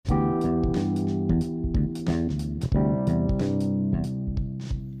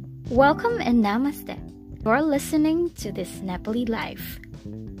Welcome and namaste. You're listening to this Nepali Life.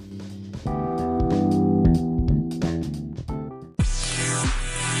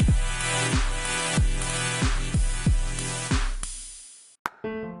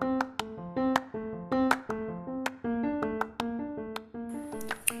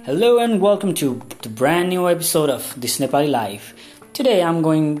 Hello and welcome to the brand new episode of This Nepali Life. Today I'm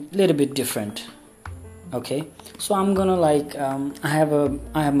going a little bit different. Okay, so I'm gonna I have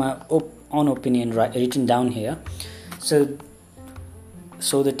my own opinion written down here. So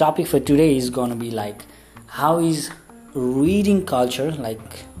the topic for today is gonna be how is reading culture,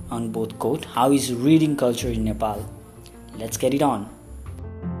 on both quote, how is reading culture in Nepal? Let's get it on.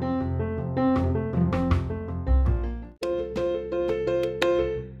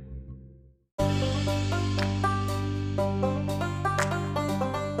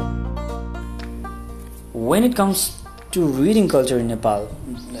 When it comes to reading culture in Nepal,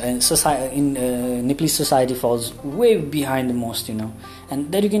 Nepalese society falls way behind the most,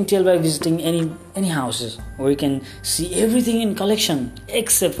 and that you can tell by visiting any houses where you can see everything in collection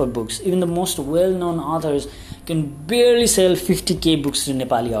except for books. Even the most well-known authors can barely sell 50k books to the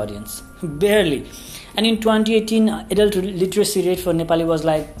Nepali audience, barely. And in 2018, adult literacy rate for Nepali was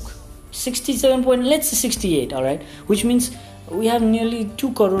 67 point, let's say 68, all right, which means we have nearly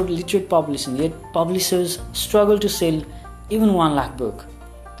 2 crore literate population, yet publishers struggle to sell even 1 lakh book.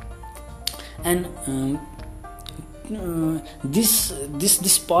 And this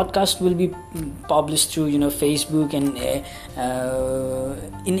podcast will be published through Facebook and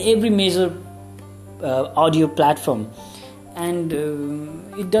in every major audio platform, and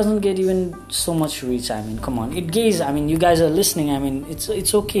it doesn't get even so much reach. Come on, you guys are listening.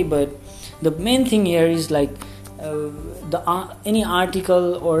 It's okay, but the main thing here is any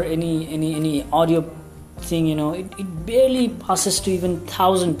article or any audio thing, it barely passes to even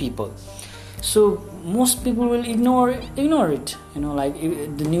 1,000 people. So most people will ignore it.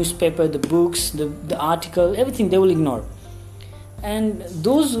 The newspaper, the books, the article, everything they will ignore. And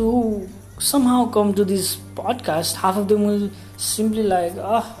those who somehow come to this podcast, half of them will simply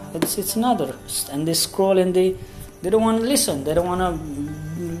it's another, and they scroll and they don't want to listen. They don't want to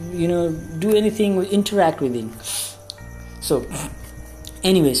do anything, interact with it. So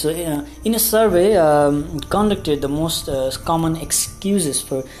anyway, in a survey conducted, the most common excuses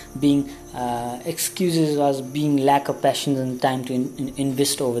for being excuses as being lack of passion and time to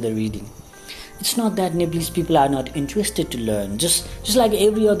invest over the reading. It's not that Nepalese people are not interested to learn. Just like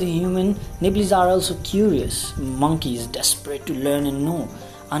every other human, Nepalese are also curious monkeys, desperate to learn and know,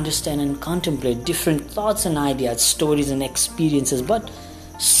 understand and contemplate different thoughts and ideas, stories and experiences. But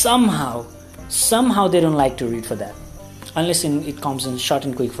somehow they don't like to read for that, unless it comes in short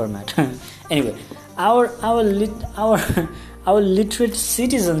and quick format. Anyway, our literate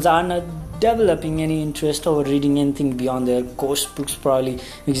citizens are not developing any interest over reading anything beyond their course books, probably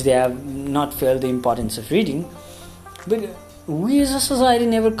because they have not felt the importance of reading. But we as a society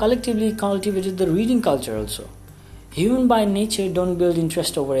never collectively cultivated the reading culture also. Human by nature don't build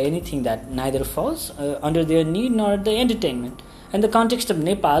interest over anything that neither falls under their need nor the entertainment. In the context of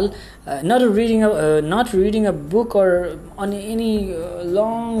Nepal, not reading a book or on any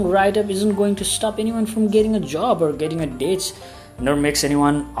long write-up isn't going to stop anyone from getting a job or getting a date, nor makes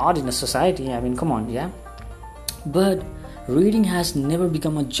anyone odd in a society. Come on, yeah. But reading has never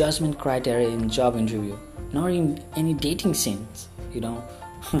become a judgment criteria in job interview, nor in any dating scenes.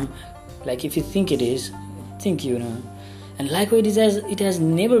 If you think it is, and likewise it has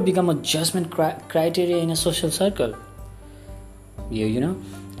never become a judgment criteria in a social circle.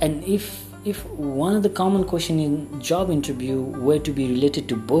 And if one of the common question in job interview were to be related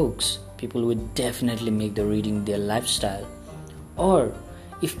to books, people would definitely make the reading their lifestyle. Or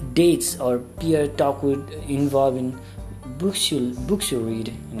if dates or peer talk would involve in books you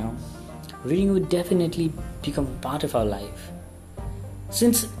read, reading would definitely become part of our life.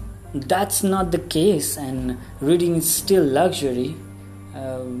 Since that's not the case and reading is still luxury,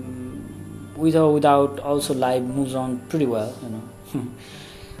 without also life moves on pretty well,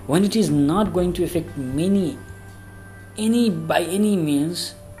 when it is not going to affect by any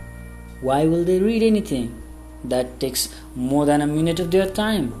means, why will they read anything that takes more than a minute of their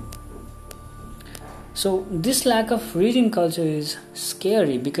time? So this lack of reading culture is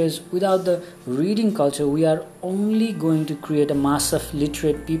scary, because without the reading culture, we are only going to create a mass of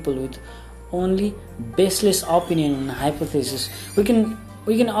literate people with only baseless opinion and hypothesis.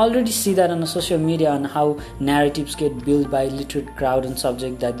 We can already see that on social media, on how narratives get built by literate crowd on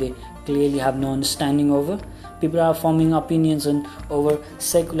subject that they clearly have no understanding over. People are forming opinions over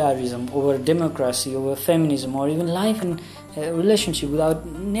secularism, over democracy, over feminism, or even life and a relationship without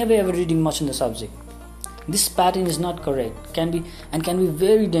never ever reading much on the subject. This pattern is not correct, can be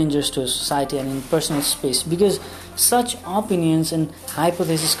very dangerous to a society and in personal space, because such opinions and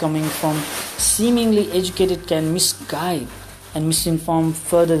hypotheses coming from seemingly educated can misguide and misinform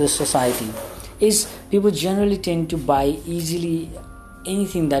further the society. Is people generally tend to buy easily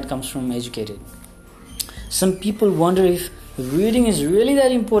anything that comes from educated. Some people wonder if reading is really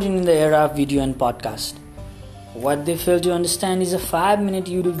that important in the era of video and podcast. What they fail to understand is a 5-minute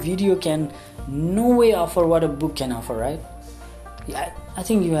YouTube video can no way offer what a book can offer, right? Yeah, I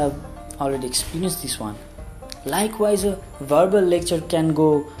think you have already experienced this one. Likewise, a verbal lecture can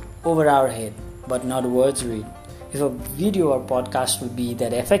go over our head, but not words read. If a video or podcast would be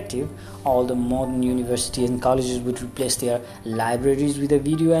that effective, all the modern universities and colleges would replace their libraries with a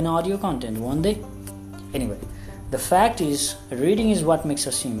video and audio content, won't they? Anyway, the fact is, reading is what makes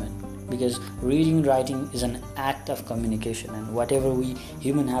us human. Because reading and writing is an act of communication, and whatever we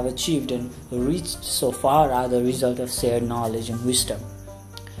humans have achieved and reached so far are the result of shared knowledge and wisdom,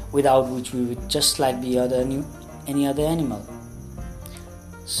 without which we would just like any other animal.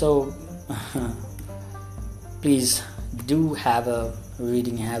 So please do have a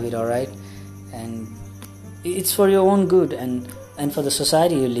reading habit, alright? And it's for your own good and for the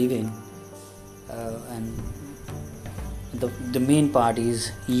society you live in. And the main part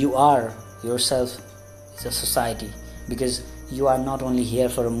is you are yourself is a society, because you are not only here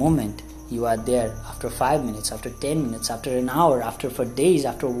for a moment, you are there after 5 minutes, after 10 minutes, after an hour, after for days,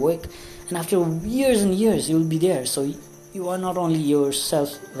 after work, and after years and years you will be there. So you are not only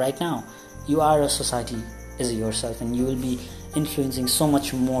yourself right now, you are a society as yourself, and you will be influencing so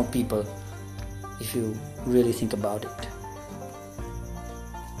much more people if you really think about it.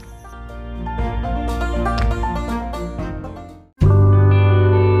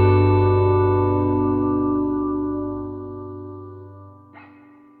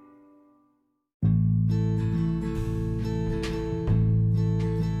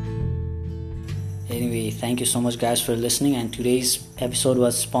 Anyway, thank you so much guys for listening, and today's episode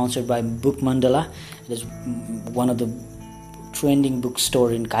was sponsored by Book Mandala. It is one of the trending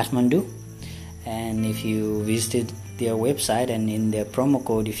bookstore in Kathmandu, and if you visited their website and in their promo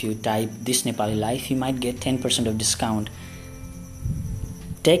code, if you type This Nepali Life, you might get 10% of discount.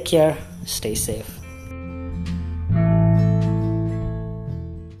 Take care, stay safe.